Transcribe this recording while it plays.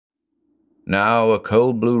Now a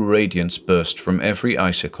cold blue radiance burst from every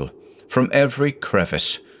icicle, from every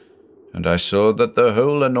crevice, and I saw that the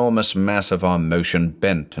whole enormous mass of our motion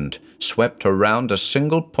bent and swept around a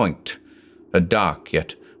single point, a dark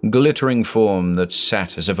yet glittering form that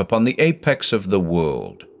sat as if upon the apex of the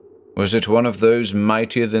world. Was it one of those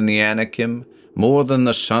mightier than the Anakim, more than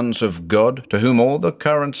the sons of God, to whom all the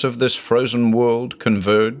currents of this frozen world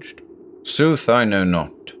converged? Sooth, I know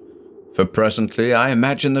not, for presently I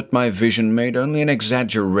imagined that my vision made only an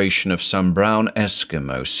exaggeration of some brown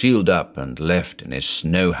Eskimo sealed up and left in his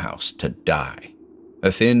snow house to die.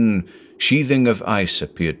 A thin sheathing of ice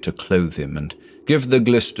appeared to clothe him and give the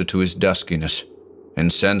glister to his duskiness.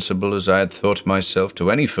 Insensible as I had thought myself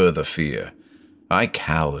to any further fear, I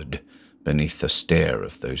cowered beneath the stare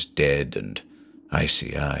of those dead and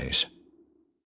icy eyes.